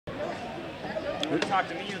want to talk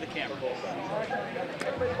to me or the camera?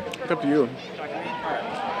 It's up to you. Talk to me? All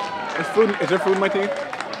right. Is there food in my teeth?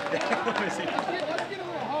 Let me see.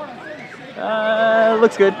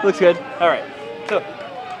 Looks good. Looks good. All right. So,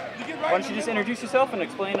 why don't you just introduce yourself and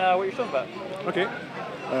explain what your show's about? Okay.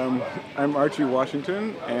 I'm Archie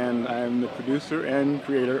Washington, and I'm the producer and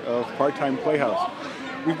creator of Part-Time Playhouse.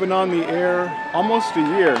 We've been on the air almost a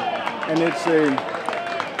year, and it's a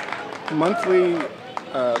monthly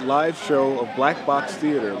live show of black box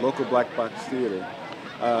theater, local black box theater.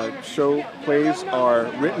 Show plays are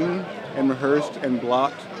written and rehearsed and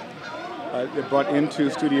blocked. They're brought into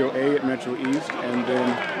Studio A at MetroEast, and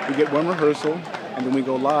then we get one rehearsal, and then we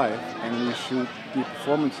go live, and we shoot the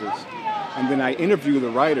performances. And then I interview the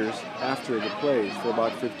writers after the plays for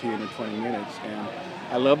about 15 or 20 minutes. And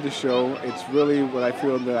I love the show. It's really what I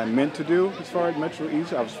feel that I'm meant to do as far as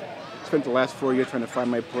MetroEast. I've spent the last 4 years trying to find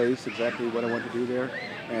my place, exactly what I want to do there.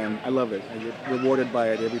 And I love it. I get rewarded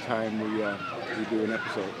by it every time we do an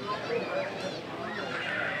episode.